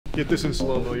Get this in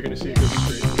slow-mo, you're gonna see it go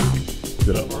straight.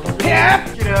 Get up.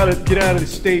 Get out of the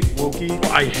state, Wokey.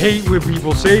 I hate when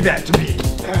people say that to me.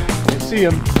 I see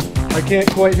him. I can't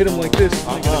quite hit him like this.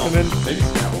 I'm gonna come in. Maybe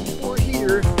stab him. Or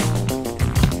here.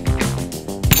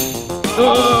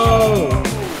 Oh!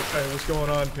 Hey, what's going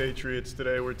on, Patriots?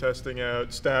 Today we're testing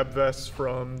out stab vests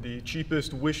from the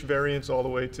cheapest Wish variants all the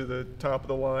way to the top of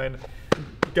the line.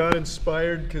 Got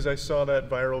inspired because I saw that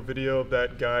viral video of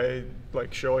that guy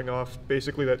like showing off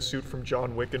basically that suit from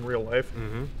John Wick in real life.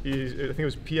 I think it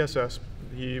was PSS.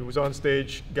 He was on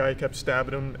stage, guy kept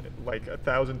stabbing him like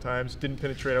 1,000 times, didn't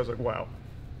penetrate. I was like, wow,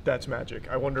 that's magic.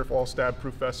 I wonder if all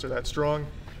stab-proof vests are that strong.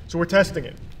 So we're testing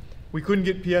it. We couldn't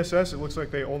get PSS. It looks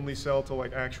like they only sell to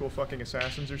like actual fucking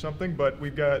assassins or something, but we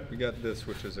got this,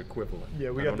 which is equivalent. Yeah,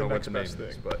 we got the next best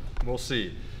thing. But we'll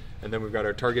see. And then we've got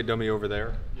our target dummy over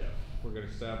there. Yeah. We're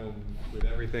gonna stab him with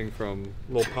everything from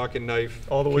little pocket knife,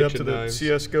 all the way up to the knives,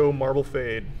 CSGO Marble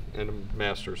Fade. and a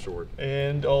master sword.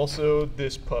 And also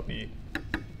this puppy.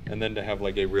 And then to have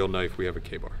like a real knife, we have a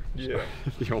K-bar. Yeah.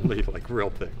 So, the only like real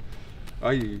thing.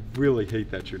 I really hate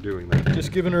that you're doing that.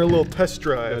 Just giving her a little test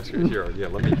drive. That's good. Here, yeah,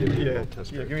 let me give you a little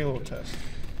test Yeah, drive. give me a little test.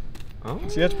 Oh.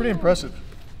 See, that's pretty impressive.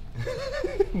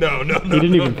 No. He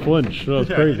didn't even flinch. That was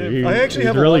Yeah, crazy. I actually he's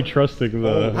have a really lot- trusting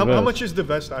the How vest. much is the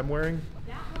vest I'm wearing?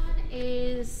 That one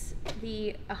is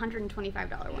the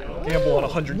 $125 one. Gamble on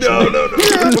 100. No.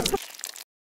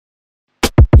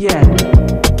 Yeah.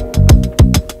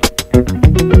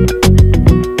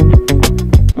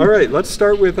 All right, let's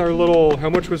start with our little. How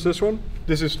much was this one?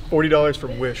 This is $40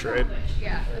 from Wish, right?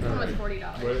 Yeah, this one was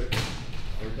 $40.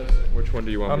 Which one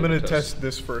do you want? I'm me gonna test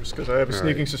this first because I have a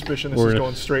sneaking suspicion this We're is gonna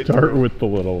going straight start through. with the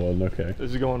little one. Okay.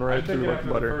 This is going right through like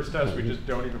butter. first test, we just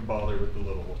don't even bother with the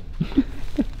little one.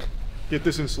 Get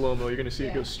this in slow-mo, you're gonna see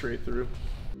it go straight through.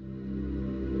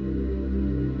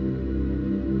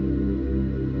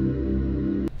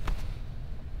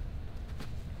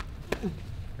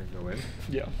 Go in.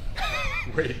 Yeah.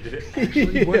 Wait, did it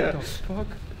actually? What Yeah. the fuck?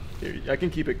 Here, I can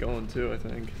keep it going too, I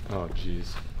think. Oh,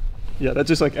 jeez. Yeah, that's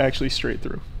just like actually straight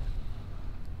through.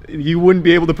 You wouldn't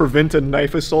be able to prevent a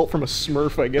knife assault from a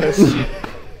Smurf, I guess.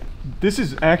 This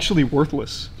is actually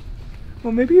worthless.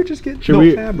 Well, maybe you're just getting Should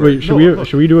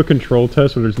we do a control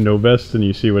test where there's no vest and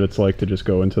you see what it's like to just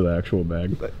go into the actual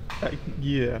bag?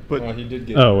 Yeah, but Well, he did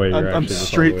get. Oh wait, you're I'm actually just all the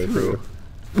straight way through.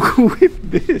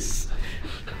 With this.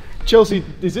 Chelsea,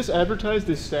 is this advertised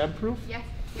as stab proof? Yeah,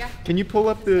 yeah. Can you pull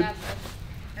up the... Here,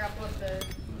 I'll pull up the...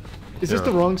 Is this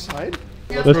the wrong side?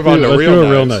 No, Let's move on to do real a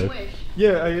real knives. knife. Wish.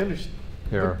 Yeah, I understand.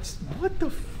 Here. What the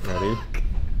fuck? Ready?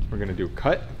 We're gonna do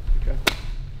cut. Okay.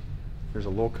 There's a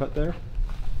little cut there.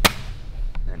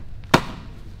 And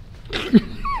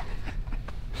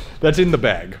that's in the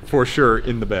bag, for sure,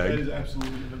 in the That bag. is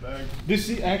absolutely in the bag.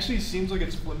 This actually seems like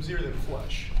it's flimsier than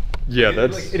flesh. Yeah,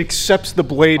 that's. It accepts the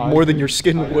blade more than your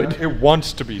skin would. It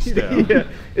wants to be stabbed. Yeah,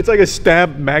 it's like a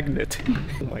stab magnet.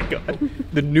 Oh my god.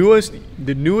 The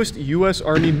newest U.S.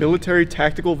 Army military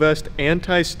tactical vest,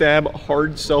 anti-stab,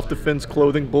 hard self-defense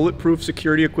clothing, bulletproof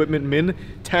security equipment, MIN,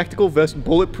 tactical vest,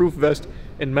 bulletproof vest,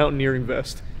 and mountaineering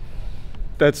vest.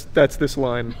 That's this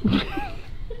line.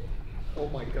 Oh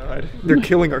my god. They're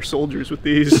killing our soldiers with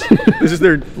these. This is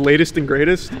their latest and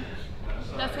greatest.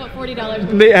 That's what $40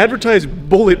 And they advertise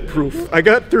bulletproof. I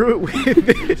got through it with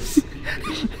this.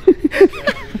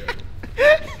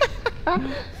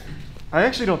 I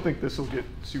actually don't think this will get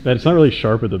super. That it's not really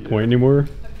sharp at the point anymore.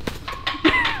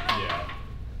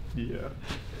 Yeah.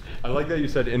 I like that you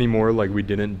said anymore, like we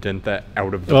didn't dent that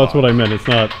out of the Well, that's what I box.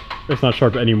 meant. It's not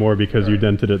sharp anymore because you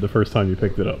dented it the first time you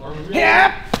picked it up.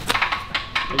 Hey,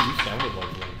 you sounded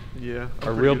like that. Yeah.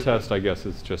 Our real test, I guess,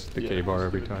 is just the K-bar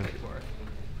every time.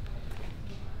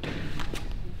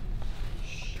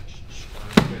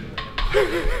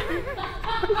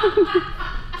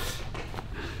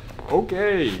 Let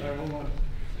Okay.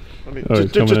 me, Oh,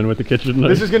 he's coming in with the kitchen knife.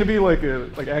 This is gonna be like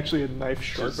actually a knife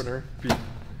sharpener.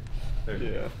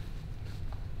 Yeah.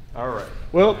 All right.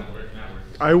 Well,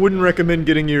 I wouldn't recommend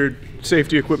getting your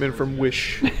safety equipment from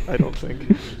Wish. I don't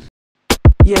think.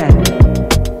 Yeah.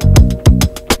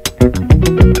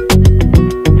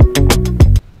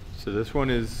 So this one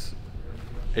is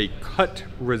a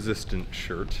cut-resistant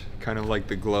shirt, kind of like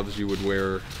the gloves you would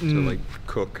wear to like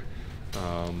cook.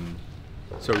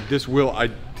 So this will, I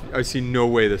see no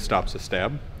way this stops a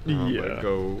stab. Yeah. But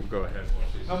go ahead.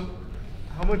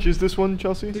 How much is this one,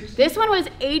 Chelsea? This one was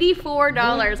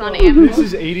 $84 on Amazon. This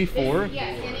is 84.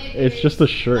 Yes, and It's just a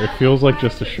shirt. It feels like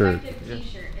just a shirt.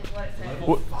 T-shirt is what it says.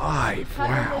 Level 5.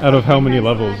 Wow. Out of how many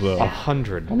levels though?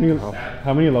 100.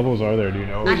 How many levels are there? Do you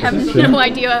know? I have no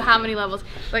idea how many levels,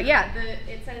 but yeah,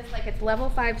 it says like it's level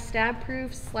 5 stab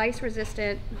proof, slice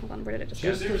resistant. Hold on, where did it just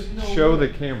go? Just to show the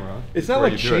camera. It's not before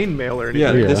like you do it. chainmail or anything.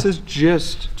 Yeah, Yeah. this is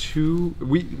just two.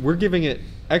 We're giving it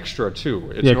extra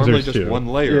too. It's Yeah, 'cause normally there's just two. one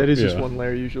layer. Yeah, it is just Yeah. one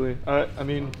layer usually. I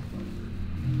mean,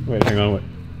 Wait, hang on. Wait.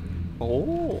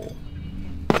 oh,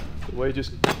 the way it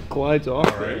just glides off.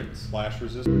 All there. right. Slash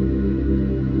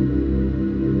resistant.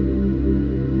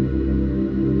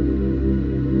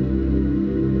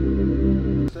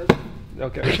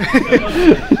 Okay.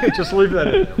 Just leave that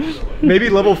in there. Maybe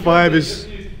level 5 is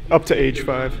up to age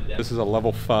 5. This is a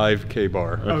level 5 K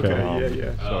bar. Okay.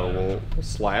 Yeah. So we'll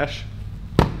slash.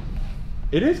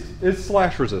 It's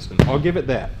slash resistant. I'll give it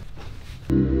that.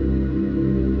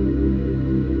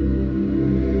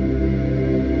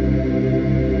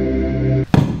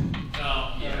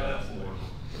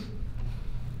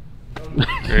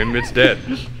 And it's dead.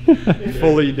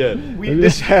 Fully dead.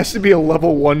 This has to be a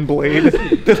level 1 blade.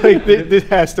 This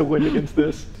has to win against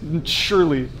this.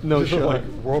 Surely, no This is shot. like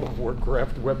World of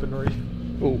Warcraft weaponry.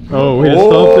 Oh, wait, it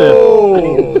stopped it.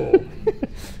 Oh!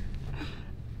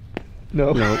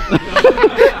 No.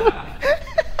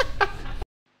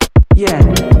 Yeah.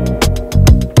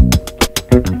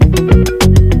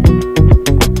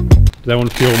 Does that one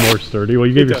feel more sturdy? Well,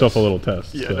 you gave It yourself does. a little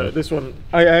test. Yeah, so. no, this one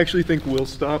I actually think will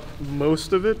stop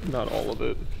most of it, not all of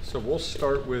it. So we'll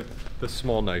start with the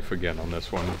small knife again on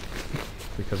this one,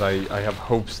 because I have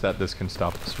hopes that this can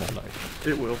stop the small knife.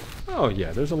 It will. Oh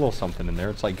yeah, there's a little something in there.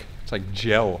 It's like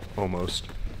gel almost.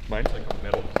 Mine's like a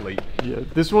metal plate. Yeah,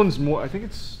 this one's more. I think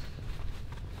it's.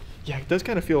 Yeah, it does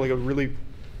kind of feel like a really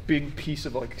big piece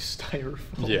of like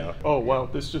styrofoam. Yeah. Oh wow,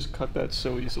 this just cut that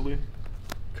so easily.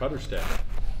 Cutter stab.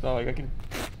 Oh, like I can.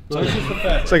 It's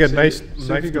It's like a nice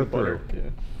so knife you go to butter.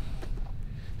 through.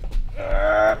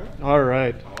 Yeah. All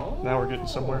right. Now we're getting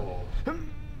somewhere.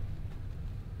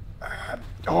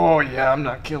 Oh yeah, I'm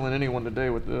not killing anyone today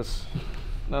with this.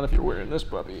 Not if you're wearing this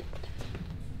puppy.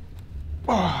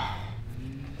 Oh.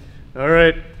 All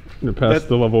right. You're past That-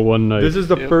 the level 1 knife. This is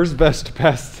the Yep. first best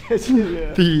past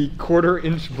Yeah. the 1/4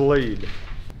 inch blade.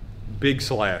 Big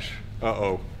slash.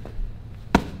 Uh-oh.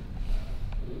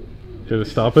 Did it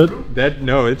stop it?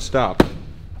 No, it stopped.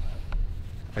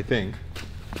 I think.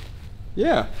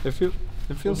 Yeah, it feels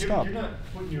stopped. You're not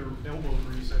putting your elbow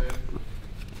grease in it.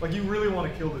 Like you really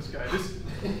want to kill this guy.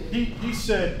 He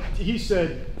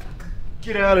said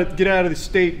get out of the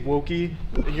state, Wokey.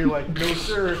 And you're like, no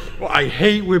sir. Well, I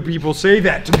hate when people say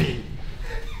that to me.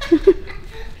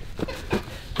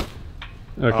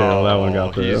 Okay, well, that one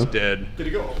got He's through. dead. Did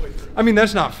he go all the way through? I mean,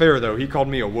 that's not fair though. He called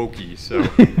me a Wokey, so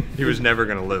he was never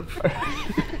gonna live.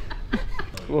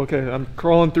 Okay, I'm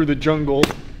crawling through the jungle.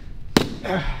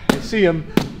 I see him.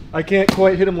 I can't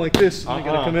quite hit him like this. I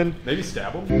gotta come in. Maybe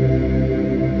stab him.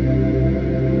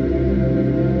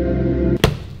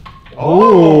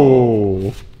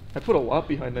 Oh! I put a lot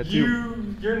behind that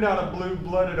too. You're not a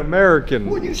blue-blooded American.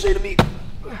 What did you say to me?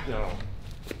 No.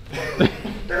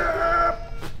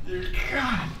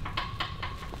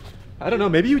 I don't know.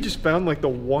 Maybe you just found like the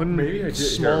one Maybe I did.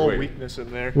 small Here, wait. weakness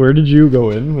in there. Where did you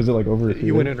go in? Was it like over here?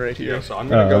 You went in right here. Yeah, so I'm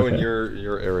gonna Oh, go okay. in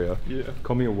your area. Yeah.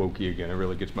 Call me a Wokey again. It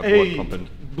really gets my Hey, blood pumping.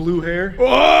 blue hair.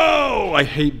 Whoa! I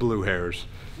hate blue hairs.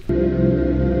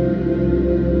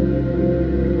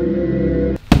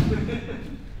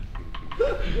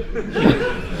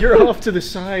 You're off to the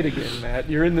side again, Matt.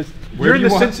 You're in the Where you're do in you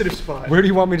the want- sensitive spot. Where do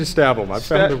you want me to stab him? I found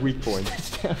Stab- the weak point.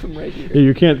 Stab him right here. Yeah,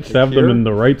 you can't stab them here? in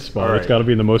the right spot. All It's right. got to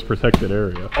be in the most protected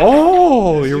area.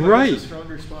 Oh, you're right.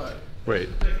 Stronger spot. Wait.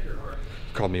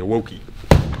 Call me a Wokey.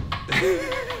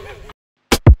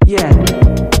 Yeah.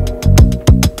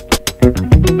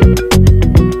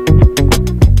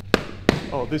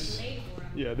 Oh, this.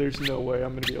 Yeah, there's no way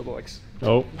I'm gonna be able to like.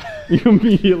 Oh, you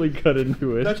immediately cut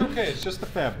into it. That's okay. It's just the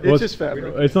fabric. It's Well, just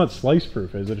fabric. It's not slice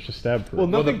proof, is it? It's just stab proof. Well,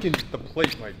 Well, nothing can. the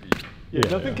plate might be. Yeah,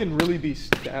 Yeah, nothing yeah. can really be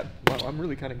stabbed. Wow, I'm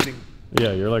really kind of getting.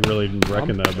 Yeah, you're like really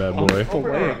wrecking that bad boy.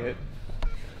 Filleting it.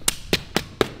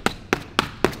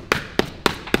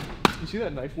 You see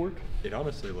that knife work? It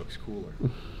honestly looks cooler.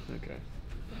 Okay.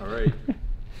 All right.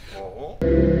 Oh.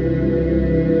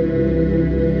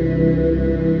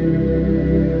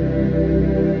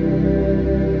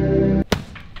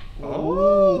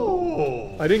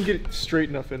 Oh. I didn't get it straight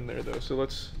enough in there though, so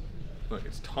let's. Look,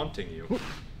 it's taunting you.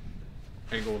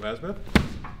 Angle of azimuth.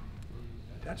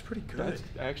 That's pretty good. That's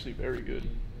actually very good.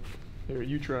 Here,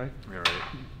 you try. All right.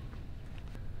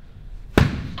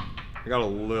 I got a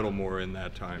little more in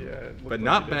that time. Yeah, it looked but like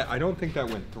not you did. bad. I don't think that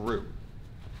went through.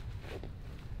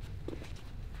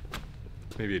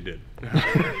 Maybe it did.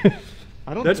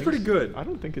 I don't That's think pretty s- good. I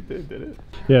don't think it did it?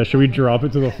 Yeah, should we drop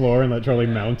it to the floor and let Charlie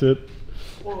mount it?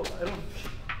 Well, I don't.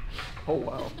 Oh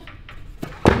wow.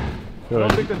 Go don't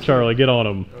ahead. think that's Charlie, get on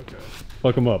him. Okay.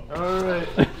 Fuck him up. All right.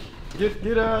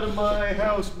 Get out of my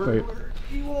house, burglar.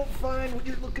 You won't find what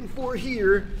you're looking for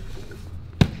here.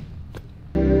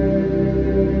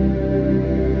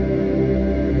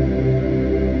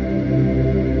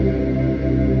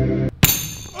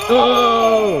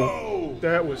 Oh!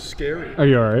 That was scary. Are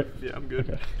you alright? Yeah, I'm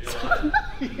good. Okay.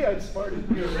 Yeah, it's farted.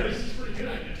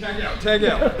 Tag out. Tag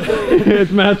out.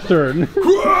 It's Matt's turn.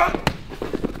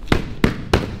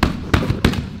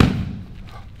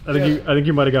 I think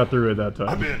you might have got through it that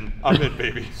time. I'm in,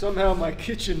 baby. Somehow my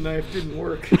kitchen knife didn't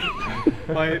work.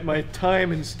 my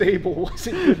time and stable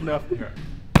wasn't good enough.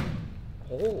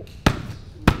 Oh.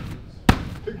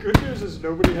 The good news is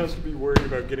nobody has to be worried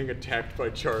about getting attacked by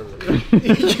Charlie.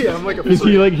 Yeah, I'm like a Is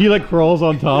freak. he like crawls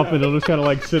on top and he'll just kind of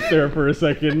like sit there for a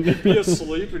second. Be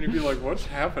asleep and you'd be like, "What's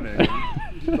happening?"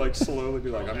 You'd like slowly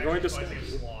be like, "I'm going to sleep."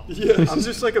 Yeah, I'm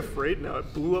just like afraid now.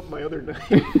 It blew up my other knife.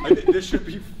 this should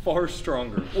be far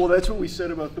stronger. Well, that's what we said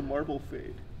about the marble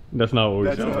fade. That's not what we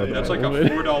That's said. not- about That's that like a one.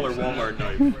 $4 Walmart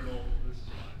knife.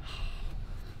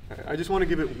 I just want to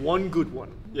give it one good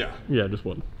one, Yeah. Yeah, just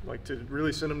one. like to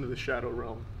really send him to the shadow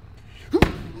realm.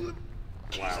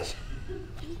 Wow.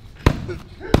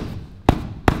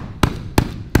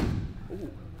 Ooh,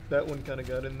 that one kind of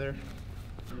got in there.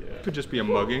 Could just be a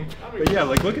mugging. But yeah,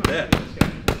 like look at that.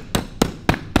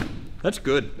 That's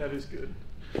good. That is good.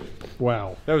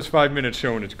 Wow. That was 5 minutes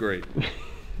showing it's great. You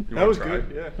That wanna was try?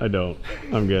 good. Yeah. I don't.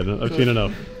 I'm good. I've seen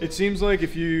enough. It seems like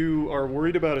if you are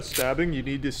worried about a stabbing, you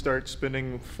need to start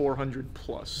spending 400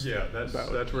 plus. Yeah,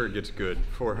 that's where it gets good.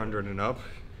 400 and up,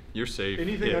 you're safe.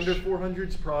 Anything under 400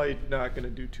 is probably not going to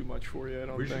do too much for you. I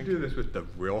don't We think. should do this with the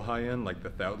real high end, like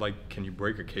like can you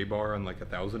break a K-bar on like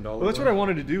 $1,000? Well, that's what I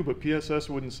wanted to do, but PSS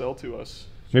wouldn't sell to us.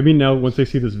 Maybe now, once they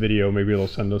see this video, maybe they'll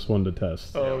send us one to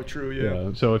test. Oh, true.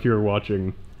 Yeah. So if you're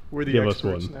watching, We're the give us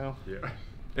experts one. now. Yeah.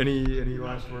 Any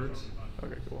last words?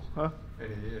 Okay, cool. Huh?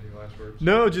 Any last words?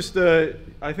 No, just I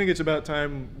think it's about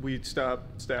time we stop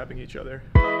stabbing each other.